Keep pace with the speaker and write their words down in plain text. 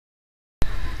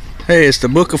Hey, it's the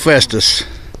Book of Festus.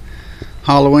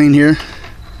 Halloween here.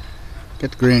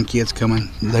 Got the grandkids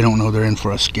coming. They don't know they're in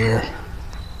for a scare.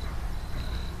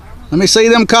 Let me see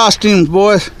them costumes,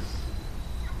 boys.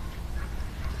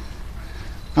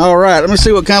 All right, let me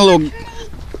see what kind of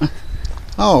little...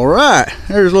 All right,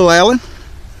 there's little Alan.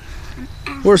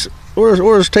 Where's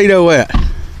Tito at?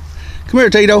 Come here,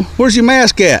 Tito. Where's your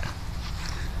mask at?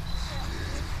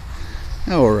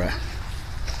 All right.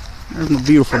 There's my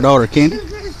beautiful daughter, Candy.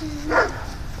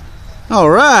 All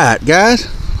right, guys.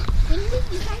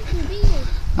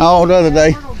 Oh, the other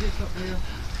day.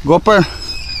 Go up there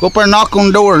and knock on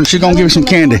the door, and she's gonna give you some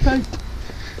candy.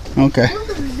 Okay.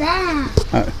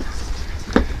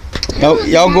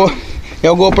 Y'all go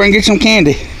up there and get some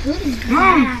candy.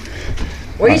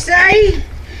 What do you say?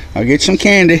 I'll get some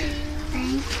candy.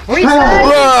 What do you say?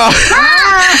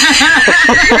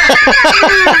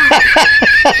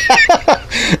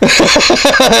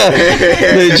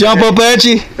 They jump up at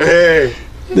you?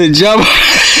 They jump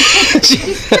at you?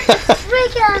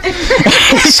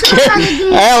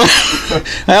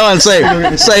 Alan,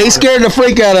 say he scared the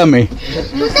freak out of me.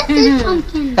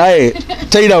 Hey,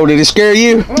 Tito, did he scare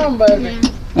you?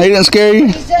 He didn't scare you?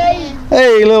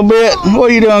 Hey, a little bit. What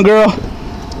are you doing, girl?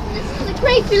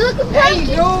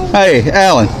 Hey,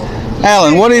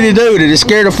 Alan, what did he do? Did he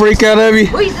scare the freak out of you?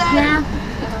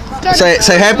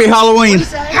 Say Happy Halloween.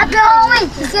 Happy Halloween.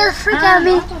 He scared the freak out of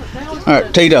me. All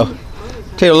right, Tito,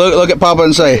 look at Papa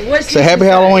and say Happy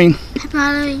Halloween. Happy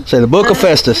Halloween. Say the Book of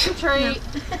Festus.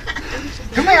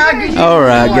 Come here, I'll give you. All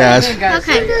right, guys.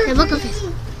 Okay, the Book of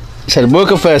Festus. Say the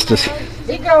Book of Festus.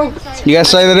 Here you go. You gotta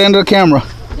say that into the camera.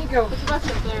 Here you go.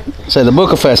 Say the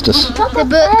Book of Festus. The Book of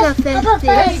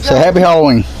Festus. Say Happy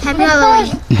Halloween. Happy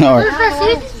Halloween. All right.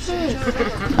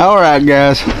 All right,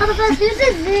 guys. All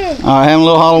right, having a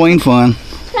little Halloween fun.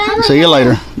 See you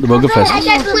later. The Book of Festus.